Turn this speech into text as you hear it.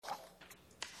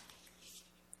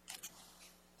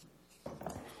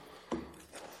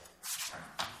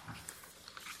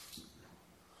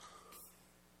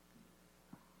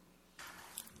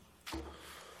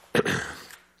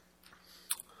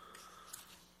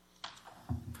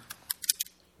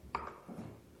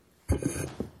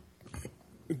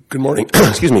Good morning.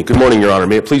 Excuse me. Good morning, Your Honor.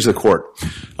 May it please the Court.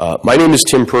 My name is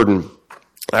Tim Purdon.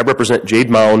 I represent Jade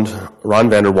Mound, Ron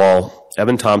Vanderwall,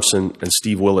 Evan Thompson, and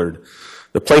Steve Willard,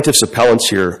 the plaintiffs' appellants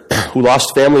here who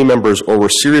lost family members or were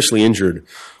seriously injured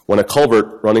when a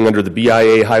culvert running under the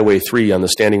BIA Highway 3 on the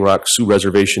Standing Rock Sioux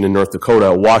Reservation in North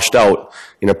Dakota washed out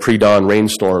in a pre-dawn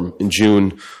rainstorm in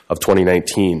June of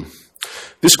 2019.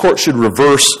 This Court should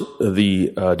reverse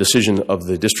the decision of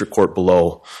the district court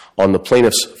below on the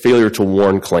plaintiff's failure to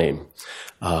warn claim,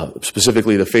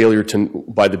 specifically the failure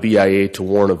by the BIA to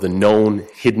warn of the known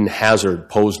hidden hazard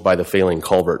posed by the failing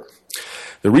culvert.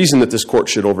 The reason that this Court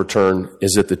should overturn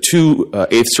is that the two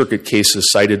Eighth Circuit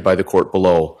cases cited by the Court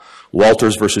below,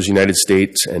 Walters v. United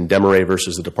States and Demaray v.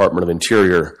 the Department of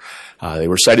Interior, they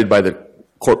were cited by the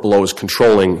Court below as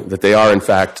controlling that they are, in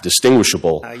fact,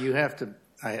 distinguishable.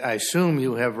 I assume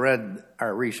you have read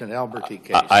our recent Alberti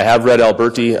case. I have read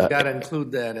Alberti. You've got to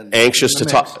include that in anxious the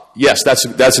to mix. talk. Yes, that's a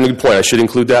good point. I should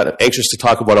include that. Anxious to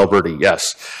talk about Alberti.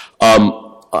 Yes.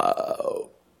 Under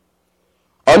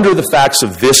the facts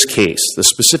of this case, the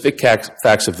specific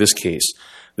facts of this case,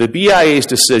 the BIA's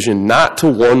decision not to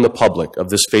warn the public of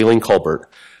this failing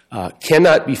culvert should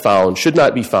not be found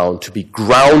to be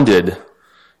grounded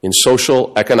in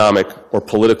social, economic, or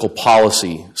political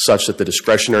policy such that the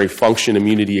discretionary function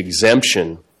immunity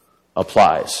exemption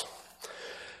applies.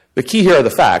 The key here are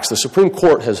the facts. The Supreme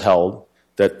Court has held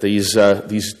that these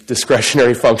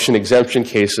discretionary function exemption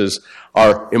cases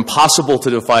are impossible to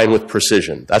define with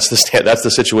precision. That's the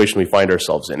situation we find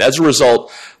ourselves in. As a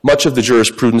result, much of the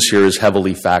jurisprudence here is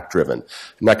heavily fact-driven. I'm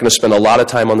not going to spend a lot of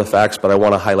time on the facts, but I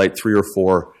want to highlight 3 or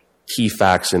 4 key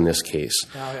facts in this case.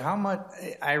 Now, how much?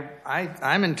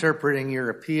 I'm interpreting your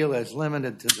appeal as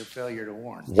limited to the failure to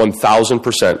warn.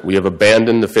 1,000%. We have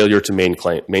abandoned the failure to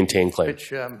maintain claim.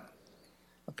 Which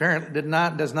apparently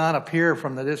does not appear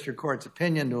from the district court's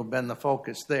opinion to have been the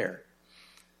focus there.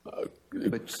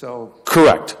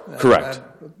 Correct.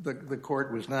 The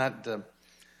court was not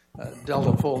dealt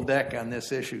a full deck on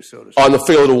this issue, so to speak. On the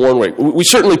failure to warn rate. We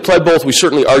certainly pled both. We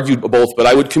certainly argued both. But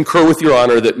I would concur with Your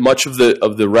Honor that much of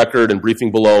the record and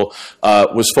briefing below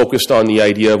was focused on the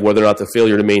idea of whether or not the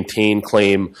failure to maintain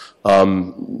claim,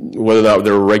 whether or not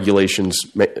there were regulations,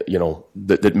 that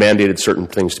mandated certain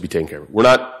things to be taken care of.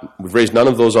 We've raised none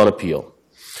of those on appeal.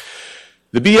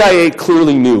 The BIA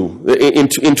clearly knew in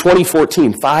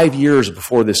 2014, 5 years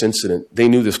before this incident, they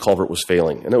knew this culvert was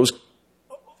failing, and it was.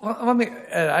 Well,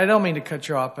 I don't mean to cut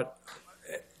you off, but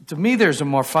to me there's a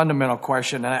more fundamental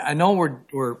question. And I know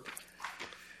we're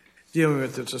dealing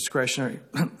with the discretionary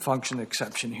function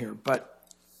exception here, but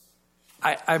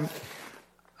I'm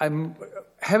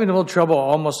having a little trouble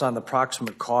almost on the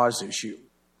proximate cause issue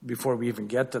before we even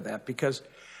get to that, because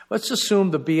let's assume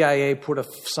the BIA put a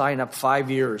sign up 5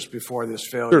 years before this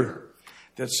failure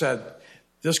that said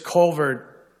this culvert.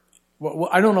 Well,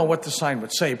 I don't know what the sign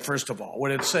would say, first of all.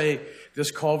 Would it say this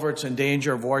culvert's in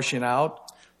danger of washing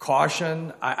out?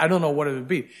 Caution? I don't know what it would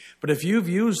be. But if you've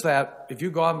used that, if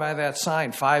you've gone by that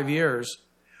sign 5 years,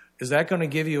 is that going to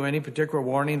give you any particular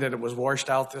warning that it was washed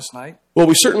out this night? Well,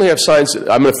 we certainly have signs.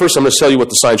 I'm going to tell you what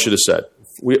the sign should have said.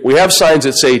 We have signs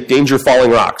that say danger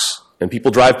falling rocks, and people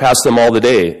drive past them all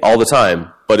the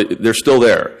time, but they're still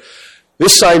there.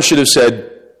 This sign should have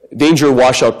said danger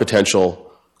washout potential,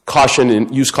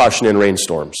 use caution in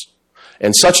rainstorms.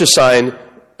 And such a sign,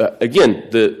 again,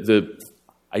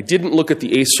 I didn't look at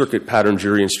the Eighth Circuit pattern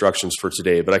jury instructions for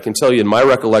today, but I can tell you in my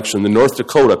recollection, the North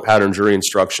Dakota pattern jury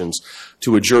instructions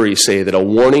to a jury say that a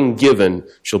warning given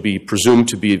shall be presumed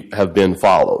to have been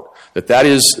followed. That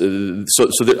is,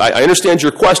 I understand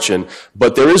your question,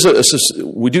 but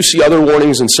we do see other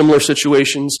warnings in similar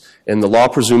situations, and the law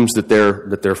presumes that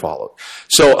they're followed.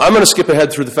 So I'm going to skip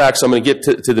ahead through the facts. I'm going to get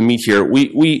to the meat here.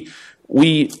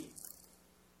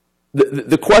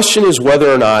 The question is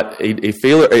whether or not a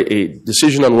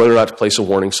decision on whether or not to place a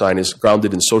warning sign is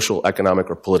grounded in social, economic,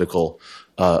 or political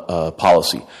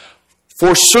policy.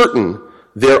 For certain,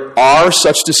 there are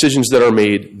such decisions that are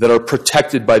made that are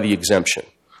protected by the exemption.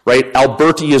 Right?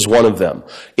 Alberti is one of them.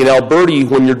 In Alberti,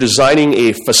 when you're designing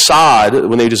a facade,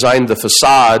 when they designed the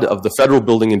facade of the federal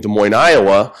building in Des Moines,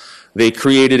 Iowa, they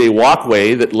created a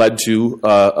walkway that led to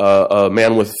a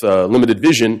man with limited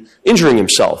vision injuring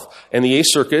himself. And the Eighth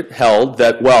Circuit held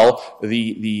that,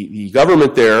 the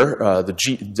government there, the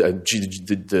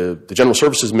General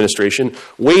Services Administration,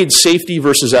 weighed safety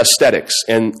versus aesthetics.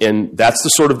 And that's the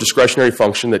sort of discretionary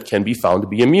function that can be found to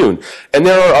be immune. And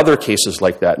there are other cases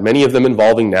like that, many of them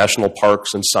involving national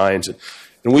parks and signs.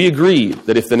 And we agree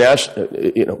that if the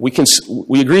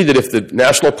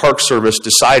National Park Service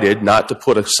decided not to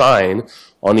put a sign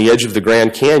on the edge of the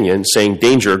Grand Canyon saying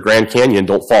 "Danger, Grand Canyon,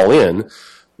 don't fall in,"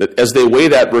 that as they weigh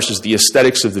that versus the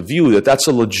aesthetics of the view, that's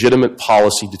a legitimate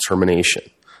policy determination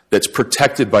that's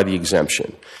protected by the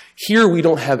exemption. Here, we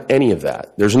don't have any of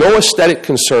that. There's no aesthetic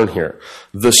concern here.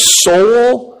 The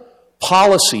sole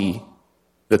policy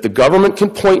that the government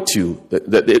can point to,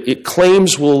 that it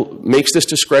claims makes this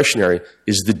discretionary,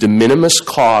 is the de minimis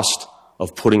cost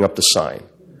of putting up the sign.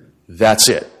 That's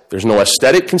it. There's no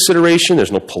aesthetic consideration.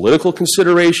 There's no political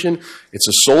consideration. It's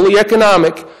a solely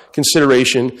economic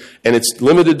consideration, and it's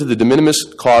limited to the de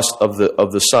minimis cost of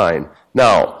the sign.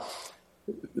 Now,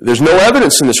 there's no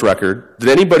evidence in this record that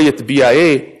anybody at the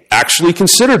BIA actually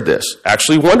considered this,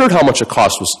 actually wondered how much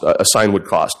a sign would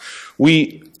cost.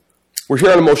 We're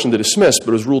here on a motion to dismiss, but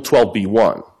it was Rule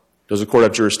 12b-1. Does the court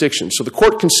have jurisdiction? So the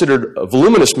court considered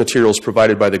voluminous materials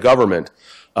provided by the government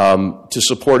to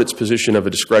support its position of a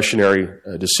discretionary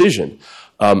decision.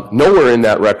 Nowhere in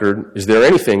that record is there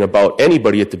anything about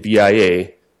anybody at the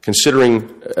BIA considering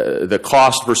the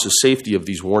cost versus safety of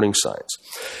these warning signs.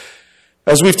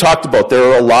 As we've talked about,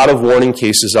 there are a lot of warning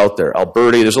cases out there.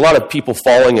 Alberta, there's a lot of people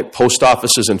falling at post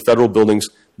offices and federal buildings,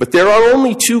 but there are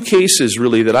only two cases,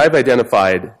 really, that I've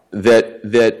identified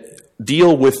that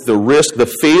deal with the risk, the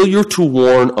failure to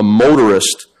warn a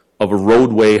motorist of a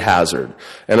roadway hazard.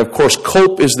 And, of course,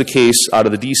 Cope is the case out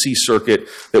of the D.C. Circuit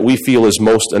that we feel is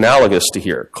most analogous to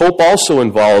here. Cope also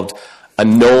involved a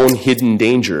known hidden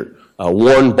danger, a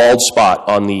worn bald spot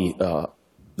on the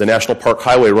National Park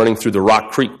Highway running through the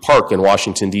Rock Creek Park in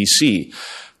Washington, D.C.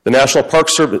 The National Park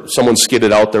Service, someone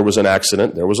skidded out, there was an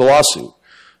accident, there was a lawsuit.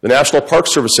 The National Park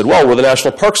Service said, well, we're the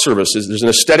National Park Service. There's an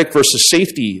aesthetic versus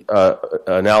safety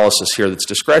analysis here that's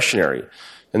discretionary.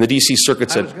 And the D.C. Circuit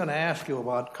said... I was going to ask you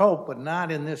about Cope, but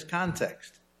not in this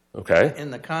context. Okay. In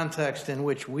the context in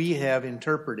which we have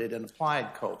interpreted and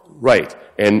applied Cope. Right.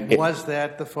 And was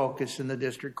that the focus in the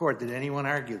district court? Did anyone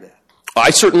argue that?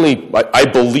 I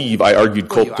believe I argued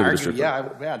Cope to the district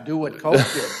court. Yeah, do what Cope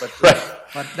did, but, right.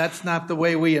 But that's not the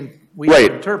way we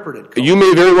right. interpreted Cope. You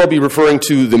may very well be referring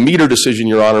to the Meter decision,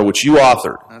 Your Honor, which you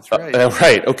authored. That's right.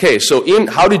 Right. Okay. So,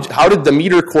 how did the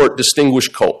Meter court distinguish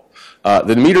Cope?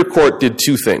 The Meter court did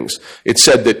two things. It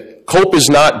said that Cope is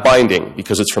not binding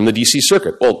because it's from the D.C.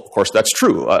 Circuit. Well, of course, that's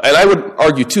true. And I would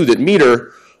argue too that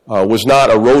Meter was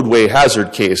not a roadway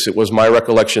hazard case. It was my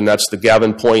recollection that's the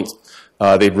Gavin Point.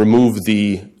 They'd removed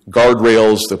the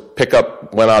guardrails. The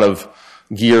pickup went out of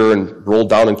gear and rolled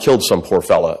down and killed some poor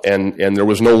fella. And there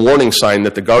was no warning sign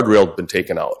that the guardrail had been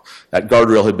taken out. That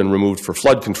guardrail had been removed for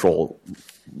flood control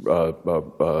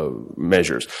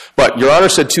measures. But Your Honor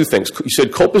said two things. You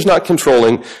said Cope is not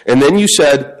controlling, and then you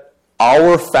said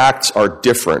our facts are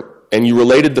different. And you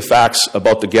related the facts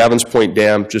about the Gavin's Point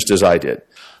Dam just as I did.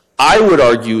 I would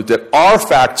argue that our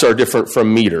facts are different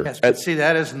from Meter. Yes, but see,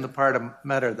 that isn't the part of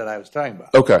Meter that I was talking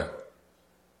about. Okay.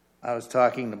 I was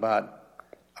talking about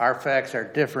our facts are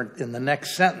different in the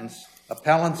next sentence.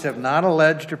 Appellants have not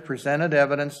alleged or presented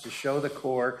evidence to show the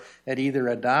Corps had either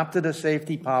adopted a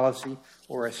safety policy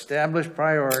or established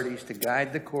priorities to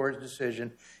guide the Corps'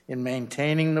 decision in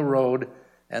maintaining the road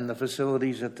and the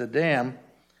facilities at the dam,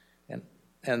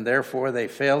 and therefore they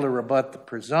fail to rebut the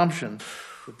presumption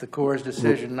that the Corps'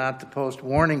 decision not to post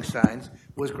warning signs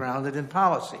was grounded in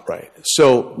policy. Right.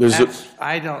 So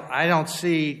I don't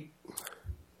see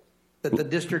that the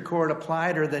district court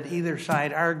applied or that either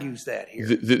side argues that here.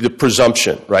 The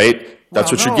presumption, right?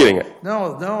 That's what you're getting at.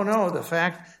 No. The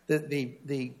fact that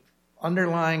the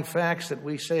underlying facts that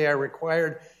we say are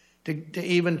required to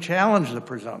even challenge the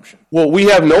presumption. Well, we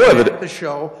have no evidence to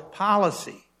show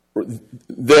policy.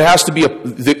 There has to be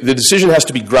the decision has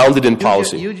to be grounded in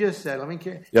policy. You just said,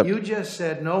 Yep. You just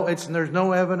said no. There's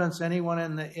no evidence anyone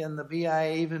in the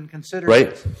BIA even considered right.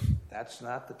 this. That's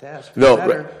not the test. No.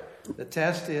 Right. The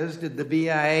test is: did the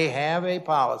BIA have a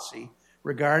policy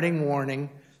regarding warning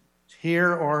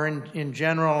here or in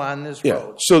general on this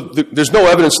road? So there's no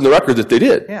evidence in the record that they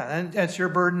did. Yeah, and that's your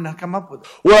burden to come up with it.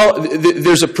 Well,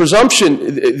 there's a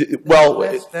presumption.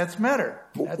 That's Meter.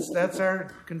 That's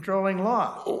our controlling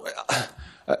law.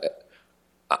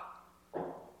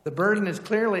 The burden is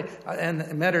clearly,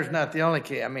 and Meter's not the only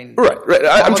case. I mean, right.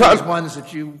 I'm trying. These ones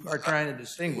that you are trying to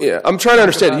distinguish. Yeah, I'm trying to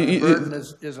understand. The burden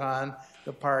is on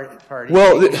the party.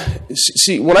 Well,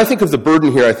 see, when I think of the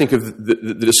burden here, I think of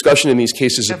the discussion in these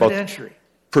cases about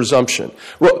presumption.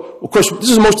 Well, of course, this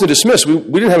is most to dismiss. We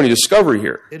didn't have any discovery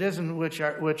here. It isn't which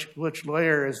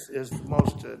lawyer is the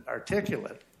most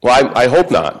articulate. Well, I hope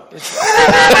not.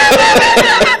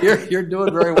 You're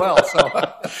doing very well. So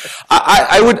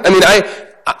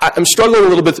I'm struggling a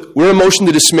little bit. We're a motion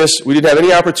to dismiss. We didn't have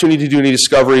any opportunity to do any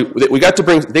discovery. They got to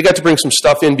bring some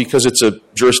stuff in because it's a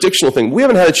jurisdictional thing. We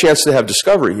haven't had a chance to have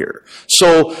discovery here.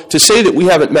 So to say that we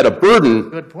haven't met a burden.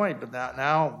 Good point. But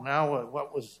now,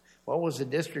 what was the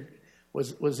district?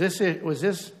 Was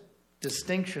this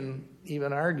distinction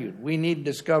even argued? We need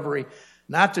discovery,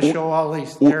 not to show all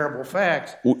these terrible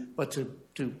facts, but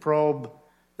to probe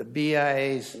the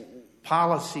BIA's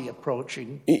policy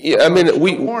approaching. Yeah, I mean,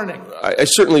 warning. I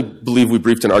certainly believe we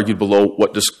briefed and argued below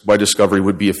why discovery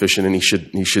would be efficient, and he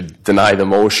should deny the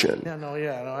motion. No,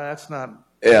 that's not.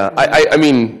 Yeah, I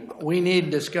mean, we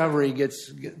need discovery. Well,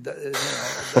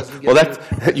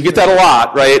 you get that a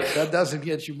lot, right? That doesn't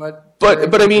get you much.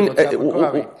 But I mean,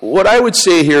 what I would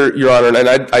say here, Your Honor, and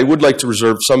I would like to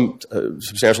reserve some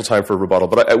substantial time for rebuttal,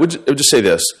 but I would just say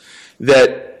this,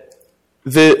 that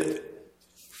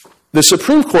the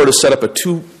Supreme Court has set up a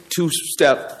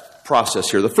two-step process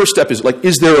here. The first step is, like,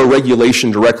 is there a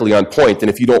regulation directly on point? And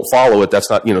if you don't follow it, that's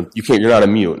not, you're not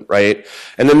immune, right?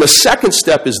 And then the second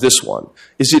step is this one.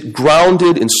 Is it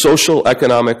grounded in social,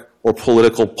 economic, or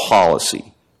political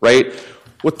policy, right?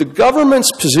 What the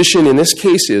government's position in this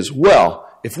case is,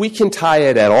 well, if we can tie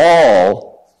it at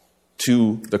all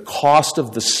to the cost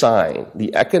of the sign,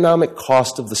 the economic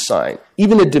cost of the sign,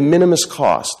 even a de minimis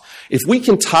cost, if we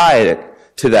can tie it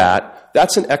to that,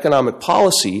 that's an economic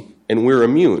policy, and we're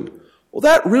immune. Well,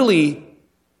 that really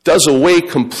does away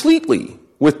completely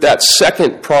with that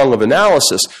second prong of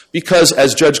analysis, because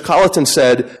as Judge Colleton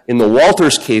said in the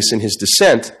Walters case in his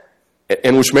dissent,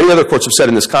 and which many other courts have said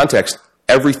in this context,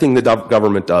 everything the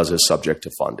government does is subject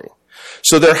to funding.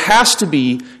 So there has to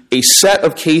be a set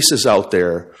of cases out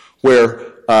there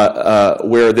where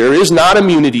there is not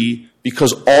immunity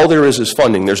because all there is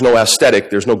funding. There's no aesthetic.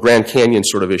 There's no Grand Canyon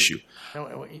sort of issue.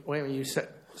 Wait, you said,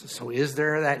 so is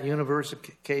there that universe of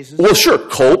cases? Well, sure.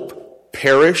 Cope,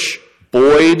 Parrish,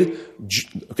 Boyd.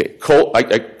 Okay,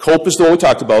 Cope is the one we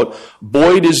talked about.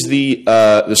 Boyd is the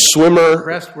swimmer. The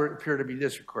rest appear to be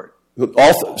district court.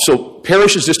 So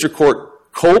Parrish is district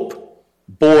court. Cope,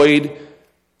 Boyd.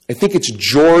 I think it's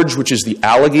George, which is the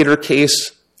alligator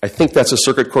case. I think that's a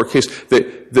circuit court case.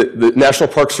 The National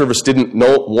Park Service didn't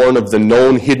warn of the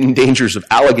known hidden dangers of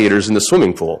alligators in the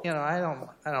swimming pool.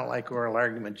 I don't like oral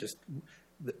argument, just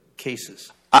the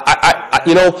cases.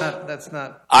 That's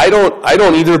not. I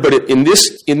don't either. But in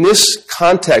this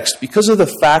context, because of the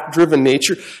fact-driven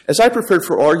nature, as I prepared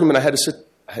for argument, I had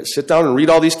to sit down and read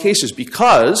all these cases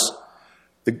because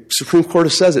the Supreme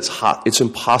Court says it's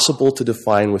impossible to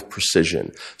define with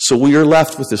precision. So we are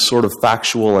left with this sort of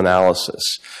factual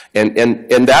analysis, and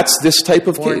that's this type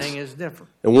of case. Warning is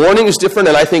different. And warning is different,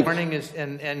 and I think warning is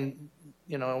and.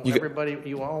 Everybody,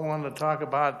 you all want to talk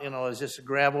about, is this a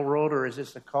gravel road or is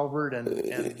this a culvert, and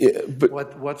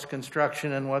what's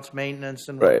construction and what's maintenance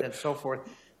and so forth.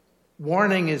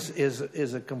 Warning is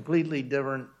a completely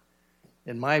different,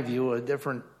 in my view, a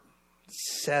different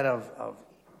set of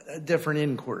a different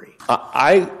inquiry.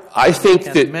 I think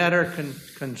and that matter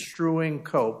construing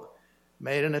Cope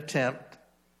made an attempt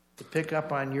to pick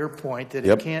up on your point that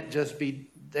it can't just be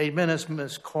de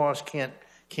minimis cost can't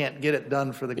get it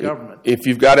done for the government. If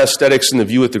you've got aesthetics in the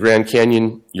view at the Grand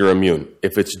Canyon, you're immune.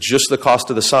 If it's just the cost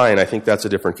of the sign, I think that's a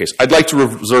different case. I'd like to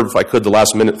reserve, if I could, the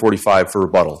last minute 45 for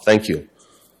rebuttal. Thank you.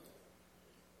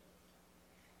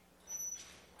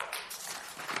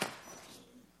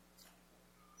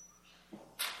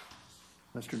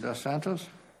 Mr. Dos Santos?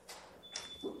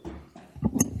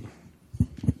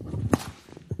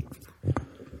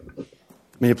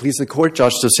 May it please the Court,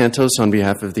 Josh Dos Santos on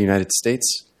behalf of the United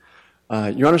States.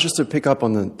 Your Honor, just to pick up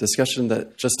on the discussion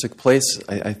that just took place,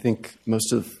 I think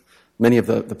many of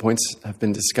the points have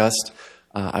been discussed.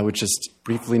 I would just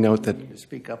briefly note that... You need to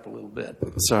speak up a little bit.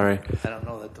 Sorry. I don't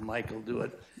know that the mic will do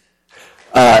it.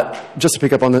 Just to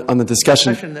pick up on the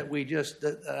discussion... The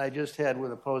discussion that I just had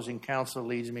with opposing counsel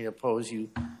leads me to pose you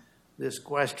this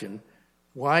question.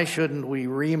 Why shouldn't we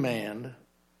remand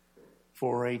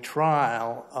for a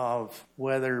trial of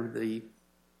whether the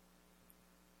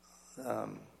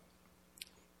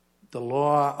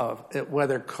law of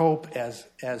whether Cope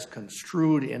as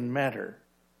construed in matter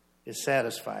is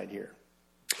satisfied here?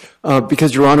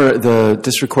 Because, Your Honor, the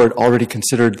district court already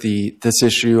considered this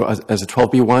issue as a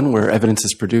 12B1 where evidence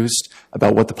is produced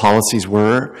about what the policies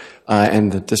were,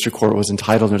 and the district court was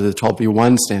entitled under the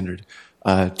 12B1 standard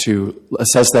to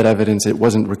assess that evidence. It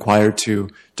wasn't required to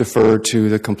defer to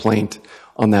the complaint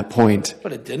on that point.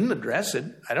 But it didn't address it.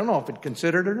 I don't know if it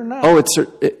considered it or not. Oh,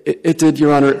 it did,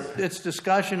 Your Honor. Its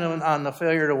discussion on the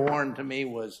failure to warn to me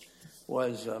was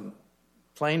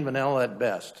plain vanilla at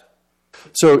best.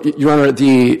 So, Your Honor,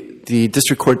 the the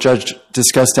district court judge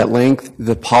discussed at length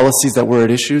the policies that were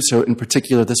at issue. So in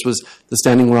particular, this was the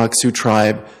Standing Rock Sioux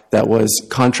tribe that was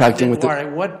contracting with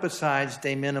what besides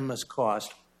de minimis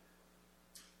cost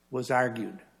was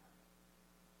argued?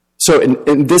 So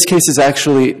in this case,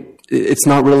 it's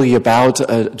not really about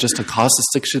just a cost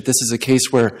distinction. This is a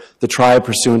case where the tribe,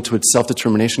 pursuant to its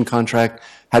self-determination contract,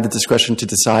 had the discretion to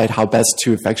decide how best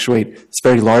to effectuate this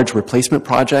very large replacement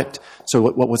project. So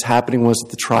what was happening was that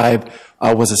the tribe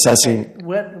was assessing.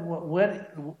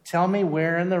 Tell me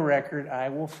where in the record I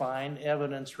will find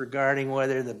evidence regarding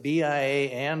whether the BIA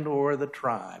and or the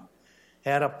tribe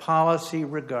had a policy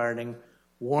regarding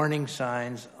warning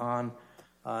signs on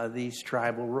these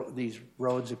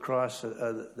roads across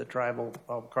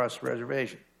across the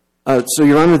reservation. So,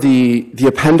 Your Honor, the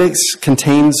appendix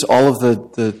contains all of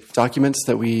the documents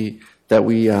that we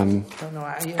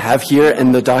have here,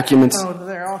 and the documents. No,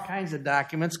 there are all kinds of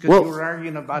documents because you were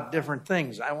arguing about different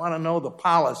things. I want to know the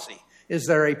policy. Is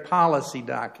there a policy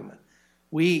document?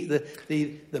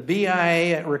 The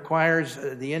BIA requires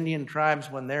the Indian tribes,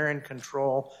 when they're in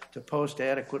control, to post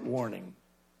adequate warning.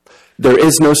 There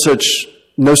is no such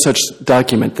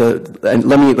document. And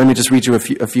let me just read you a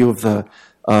few of the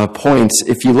points.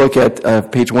 If you look at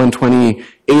page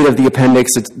 128 of the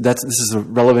appendix, this is a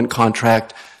relevant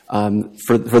contract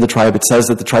for the tribe. It says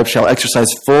that the tribe shall exercise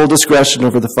full discretion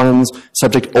over the funds,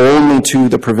 subject only to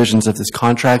the provisions of this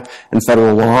contract and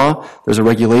federal law. There's a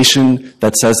regulation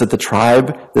that says that the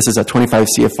tribe, this is at 25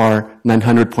 CFR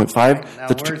 900.5. Now,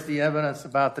 where's the evidence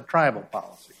about the tribal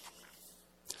policy?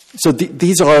 So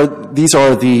these are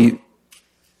the.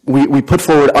 We put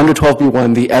forward under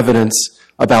 12b1 the evidence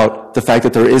about the fact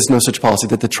that there is no such policy,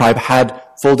 that the tribe had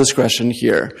full discretion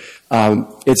here.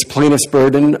 It's plaintiff's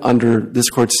burden under this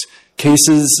court's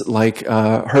cases like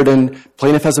Herndon.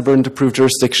 Plaintiff has a burden to prove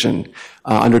jurisdiction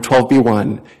under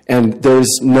 12b1. And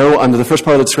under the first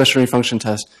part of the discretionary function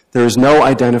test, there is no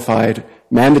identified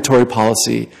mandatory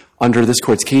policy under this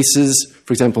court's cases,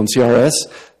 for example in CRS,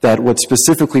 that would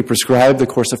specifically prescribe the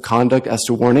course of conduct as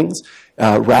to warnings.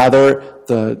 Rather,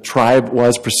 the tribe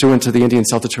was, pursuant to the Indian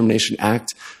Self-Determination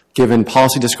Act, given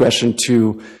policy discretion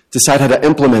to decide how to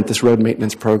implement this road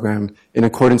maintenance program in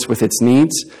accordance with its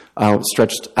needs,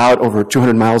 stretched out over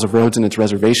 200 miles of roads in its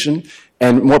reservation.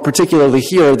 And more particularly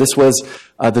here, this was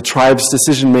the tribe's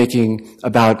decision-making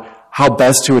about how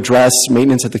best to address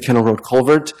maintenance at the Kennel Road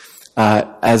culvert.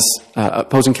 As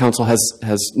opposing counsel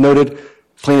has noted,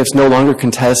 plaintiffs no longer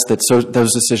contest that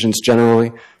those decisions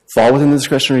generally fall within the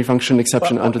discretionary function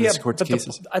exception under this court's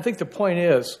cases. I think the point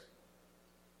is,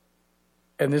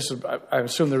 and this is, I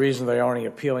assume the reason they're only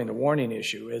appealing the warning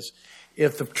issue is,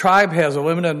 if the tribe has a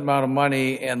limited amount of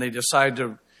money and they decide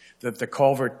that the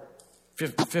culvert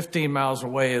 15 miles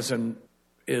away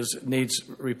needs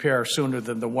repair sooner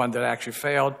than the one that actually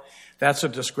failed, that's a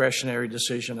discretionary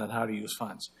decision on how to use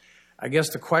funds. I guess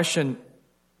the question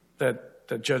that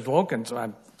Judge Wilkins, I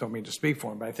don't mean to speak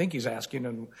for him, but I think he's asking,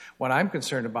 and what I'm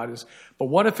concerned about is, but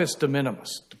what if it's de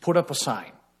minimis, to put up a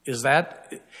sign?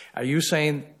 Are you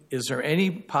saying, is there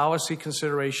any policy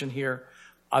consideration here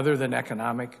other than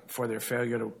economic for their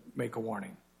failure to make a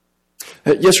warning?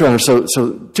 Yes, Your Honor. So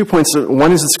 2 points.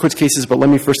 One is this court's cases, but let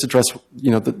me first address,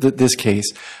 this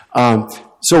case.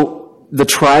 So the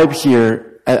tribe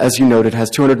here, as you noted, has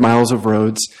 200 miles of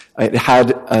roads. It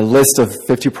had a list of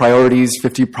 50 priorities,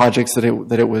 50 projects that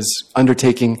it was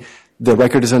undertaking. The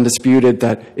record is undisputed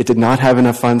that it did not have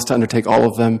enough funds to undertake all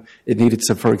of them. It needed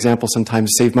to, for example,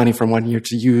 sometimes save money from one year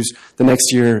to use the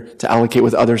next year to allocate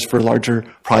with others for larger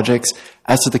projects.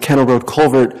 As to the Kennel Road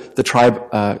culvert, the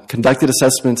tribe conducted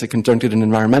assessments. It conducted an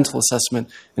environmental assessment,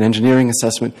 an engineering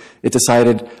assessment. It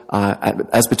decided,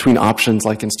 as between options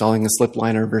like installing a slip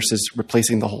liner versus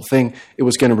replacing the whole thing, it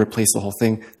was going to replace the whole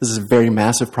thing. This is a very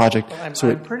massive project. Well,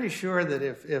 I'm pretty sure that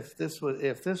if this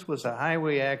was a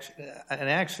highway an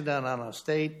accident on a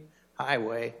state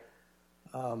highway,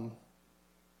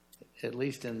 at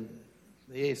least in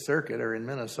the Eighth Circuit or in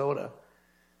Minnesota,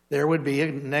 there would be a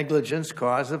negligence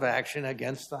cause of action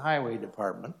against the highway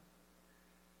department.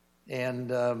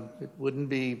 And it wouldn't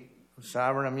be,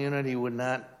 sovereign immunity would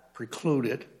not preclude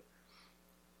it.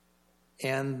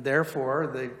 And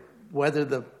therefore, whether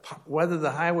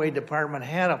the highway department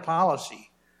had a policy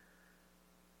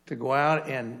to go out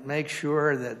and make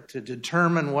sure that to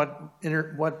determine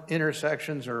what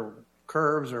intersections or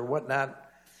curves or whatnot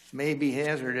may be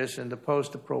hazardous and to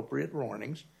post appropriate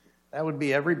warnings, that would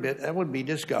be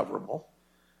discoverable,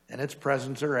 and its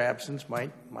presence or absence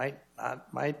might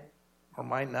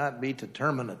not be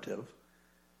determinative.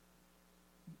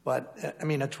 But I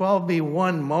mean, a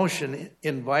 12b1 motion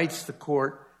invites the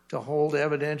court to hold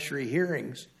evidentiary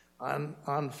hearings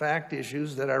on fact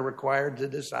issues that are required to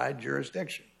decide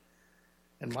jurisdiction.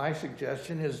 And my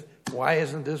suggestion is, why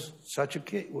isn't this such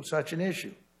an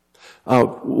issue?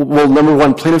 Well, number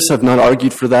one, plaintiffs have not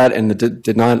argued for that and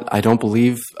did not, I don't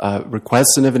believe,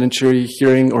 request an evidentiary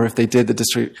hearing, or if they did, the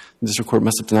district court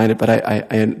must have denied it, but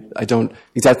I don't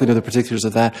exactly know the particulars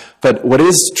of that. But what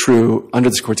is true under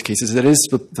this court's case is that it is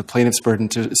the plaintiff's burden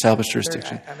to establish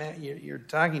jurisdiction. I mean, you're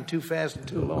talking too fast and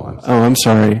too low. I'm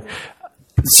sorry.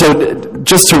 So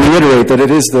just to reiterate that it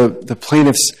is the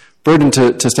plaintiff's burden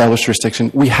to establish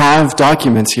jurisdiction, we have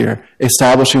documents here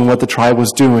establishing what the tribe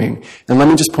was doing. And let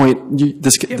me just point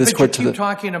this court to the... You're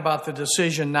talking about the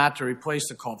decision not to replace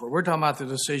the culvert. We're talking about the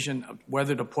decision of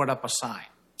whether to put up a sign.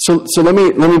 So let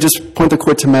me just point the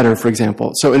court to Metter, for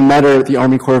example. So in Metter, the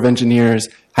Army Corps of Engineers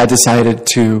had decided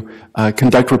to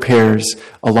conduct repairs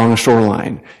along a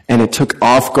shoreline, and it took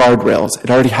off guardrails.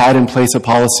 It already had in place a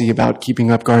policy about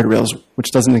keeping up guardrails, which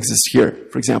doesn't exist here,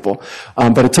 for example.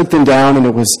 But it took them down, and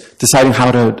it was deciding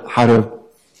how to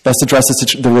best address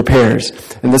the repairs.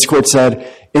 And this court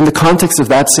said, in the context of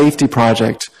that safety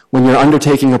project, when you're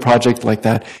undertaking a project like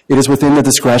that, it is within the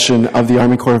discretion of the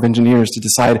Army Corps of Engineers to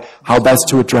decide how best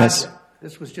to address.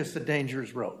 This was just a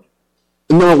dangerous road.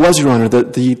 No, it was, Your Honor.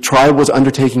 The tribe was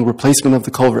undertaking replacement of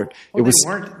the culvert. Well,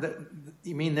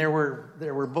 you mean there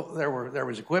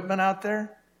was equipment out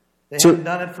there? They hadn't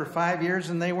done it for 5 years,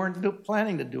 and they weren't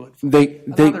planning to do it for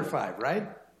another 5, right?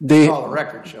 That's all the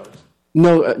record shows.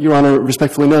 No, Your Honor,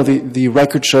 respectfully, no. The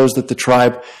record shows that the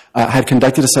tribe had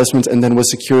conducted assessments and then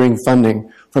was securing funding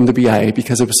from the BIA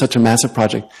because it was such a massive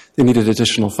project. They needed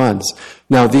additional funds.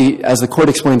 Now, as the court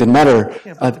explained in Metter...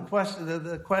 Yeah, but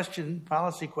the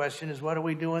policy question is, what do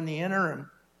we do in the interim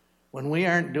when we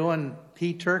aren't doing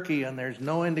P-Turkey and there's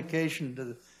no indication to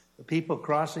the people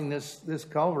crossing this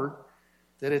culvert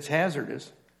that it's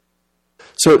hazardous?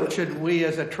 So what should we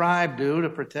as a tribe do to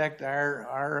protect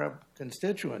our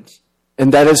constituents?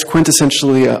 And that is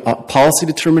quintessentially a policy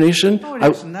determination? No,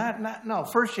 it's not. No,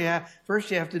 first you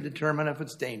have to determine if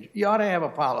it's dangerous. You ought to have a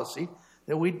policy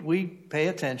that we pay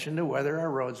attention to whether our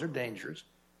roads are dangerous.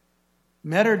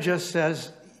 Metter just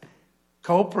says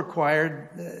COPE required,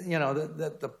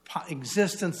 that the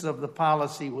existence of the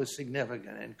policy was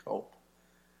significant in COPE,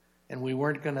 and we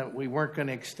weren't going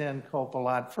to extend COPE a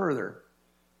lot further.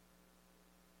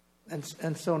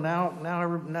 And so now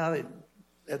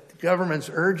that the government's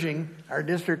urging, our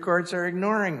district courts are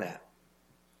ignoring that.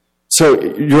 So,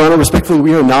 Your Honor, respectfully,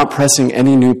 we are not pressing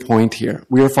any new point here.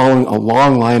 We are following a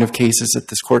long line of cases that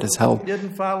this court has held.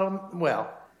 Didn't follow,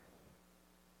 well,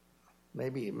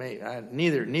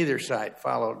 neither side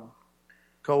followed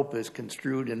COPE as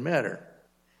construed in Metter.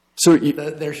 So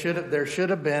there should have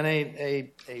been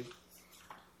a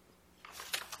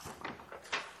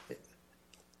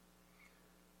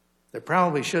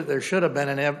There should have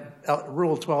been a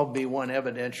Rule 12b1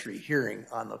 evidentiary hearing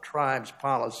on the tribe's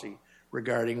policy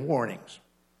regarding warnings.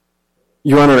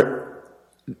 Your Honor,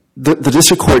 the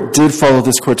district court did follow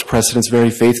this court's precedents very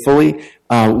faithfully.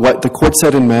 What the court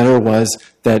said in Metter was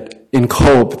that in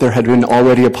COPE there had been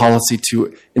already a policy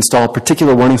to install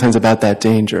particular warning signs about that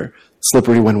danger,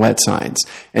 slippery when wet signs.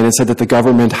 And it said that the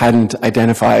government hadn't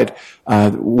identified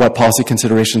what policy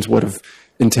considerations would have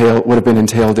been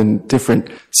entailed in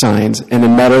different signs. And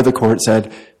in Metter, the court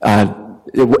said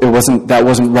that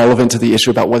wasn't relevant to the issue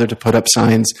about whether to put up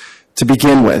signs to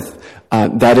begin with.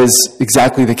 That is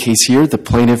exactly the case here. The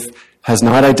plaintiff has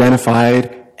not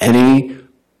identified any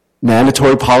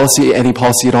mandatory policy, any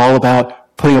policy at all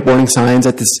about putting up warning signs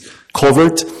at this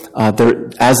culvert.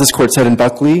 As this court said in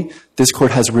Buckley, this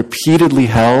court has repeatedly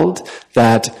held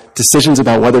that decisions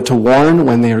about whether to warn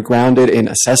when they are grounded in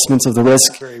assessments of the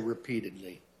risk. Very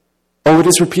repeatedly. Oh, it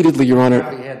is repeatedly, Your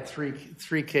Honor. We had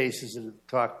three cases that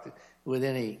talked with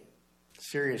any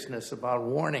seriousness about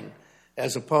warning,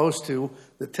 as opposed to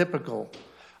the typical.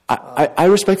 I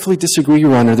respectfully disagree,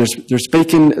 Your Honor. There's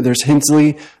Bacon, there's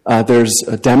Hinsley, there's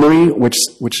Demery, which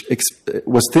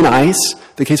was thin ice.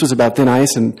 The case was about thin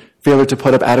ice and failure to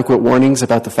put up adequate warnings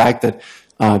about the fact that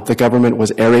the government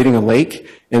was aerating a lake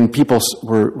and people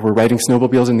were riding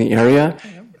snowmobiles in the area.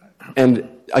 And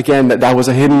again, that was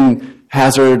a hidden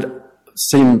hazard.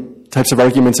 Same types of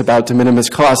arguments about de minimis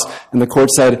costs. And the court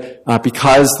said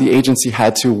because the agency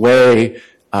had to weigh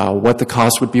what the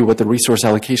cost would be, what the resource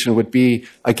allocation would be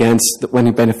against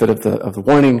any benefit of the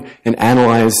warning, and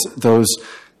analyze those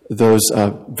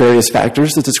various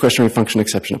factors, the discretionary function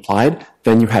exception applied.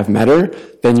 Then you have Metter.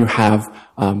 Then you have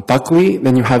Buckley.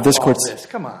 Then you have this court's.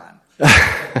 Come on.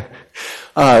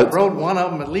 I wrote one of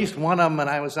them, at least one of them, and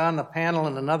I was on the panel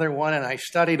in another one, and I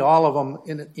studied all of them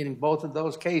in both of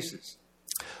those cases.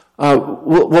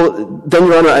 Well, then,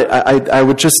 Your Honor, I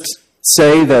would just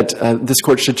say that this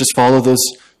Court should just follow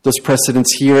those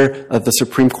precedents here. The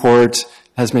Supreme Court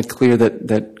has made clear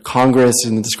that Congress,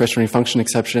 in the discretionary function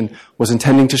exception, was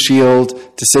intending to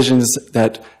shield decisions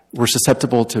that were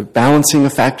susceptible to balancing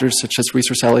of factors such as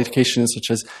resource allocation,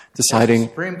 such as deciding. Has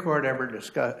the Supreme Court ever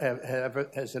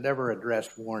has it ever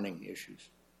addressed warning issues?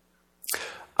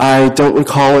 I don't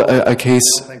recall a case.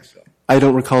 I don't think so. I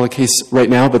don't recall a case right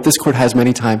now, but this Court has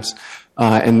many times,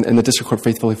 and the District Court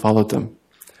faithfully followed them.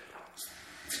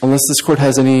 Unless this Court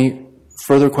has any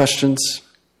further questions,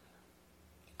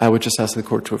 I would just ask the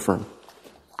Court to affirm.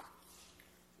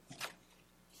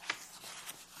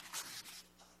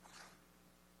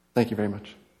 Thank you very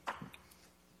much.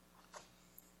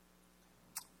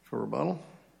 For rebuttal?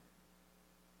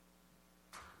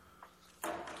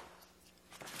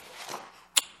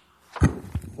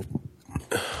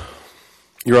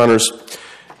 Your Honors,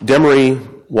 Demery,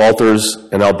 Walters,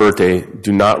 and Alberti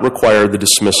do not require the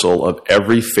dismissal of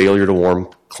every failure to warn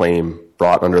claim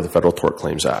brought under the Federal Tort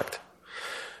Claims Act.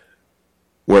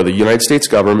 Where the United States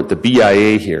government, the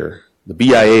BIA here, the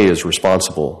BIA is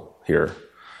responsible here,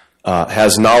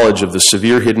 has knowledge of the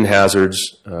severe hidden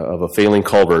hazards of a failing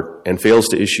culvert and fails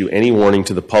to issue any warning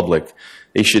to the public,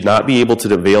 they should not be able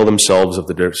to avail themselves of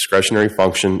the discretionary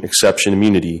function exception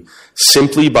immunity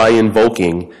simply by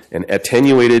invoking an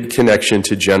attenuated connection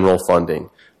to general funding.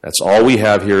 That's all we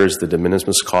have here is the de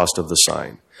minimis cost of the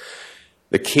sign.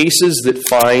 The cases that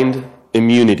find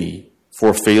immunity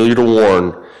for failure to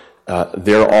warn,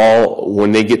 they're all,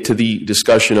 when they get to the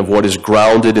discussion of what is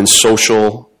grounded in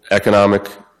social, economic,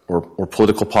 or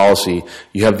political policy,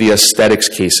 you have the aesthetics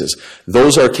cases.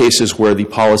 Those are cases where the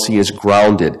policy is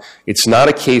grounded. It's not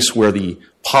a case where the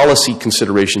policy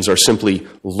considerations are simply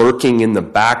lurking in the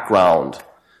background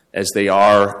as they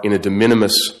are in a de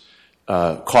minimis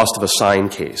cost of a sign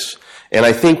case. And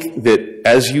I think that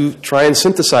as you try and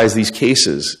synthesize these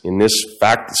cases in this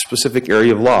fact-specific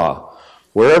area of law,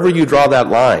 wherever you draw that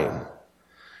line,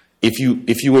 if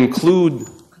you include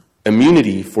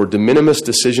immunity for de minimis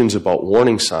decisions about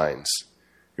warning signs,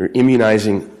 you're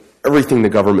immunizing everything the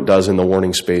government does in the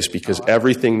warning space because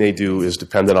everything they do is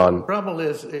dependent on. The trouble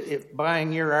is,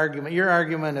 buying your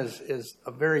argument is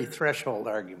a very threshold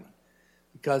argument.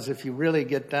 Because if you really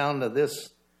get down to this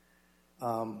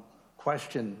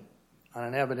question on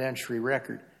an evidentiary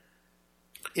record,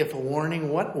 if a warning,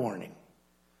 what warning?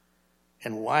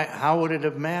 And why? How would it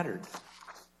have mattered?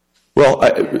 Well,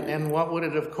 and what would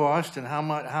it have cost, and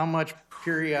how much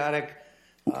periodic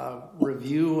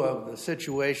review of the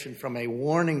situation from a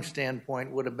warning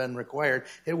standpoint would have been required?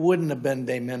 It wouldn't have been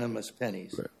de minimis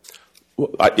pennies. Right.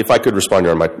 Well, if I could respond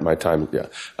here on my time, yeah.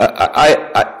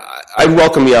 I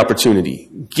welcome the opportunity.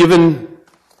 Given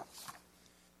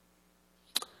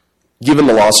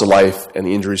the loss of life and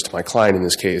the injuries to my client in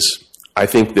this case, I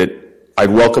think that I'd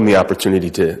welcome the opportunity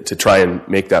to try and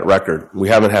make that record. We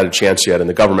haven't had a chance yet, and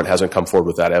the government hasn't come forward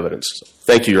with that evidence. So,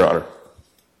 thank you, Your Honor.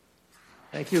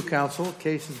 Thank you, counsel. The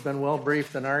case has been well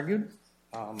briefed and argued.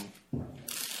 I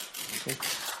think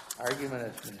the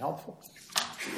argument has been helpful.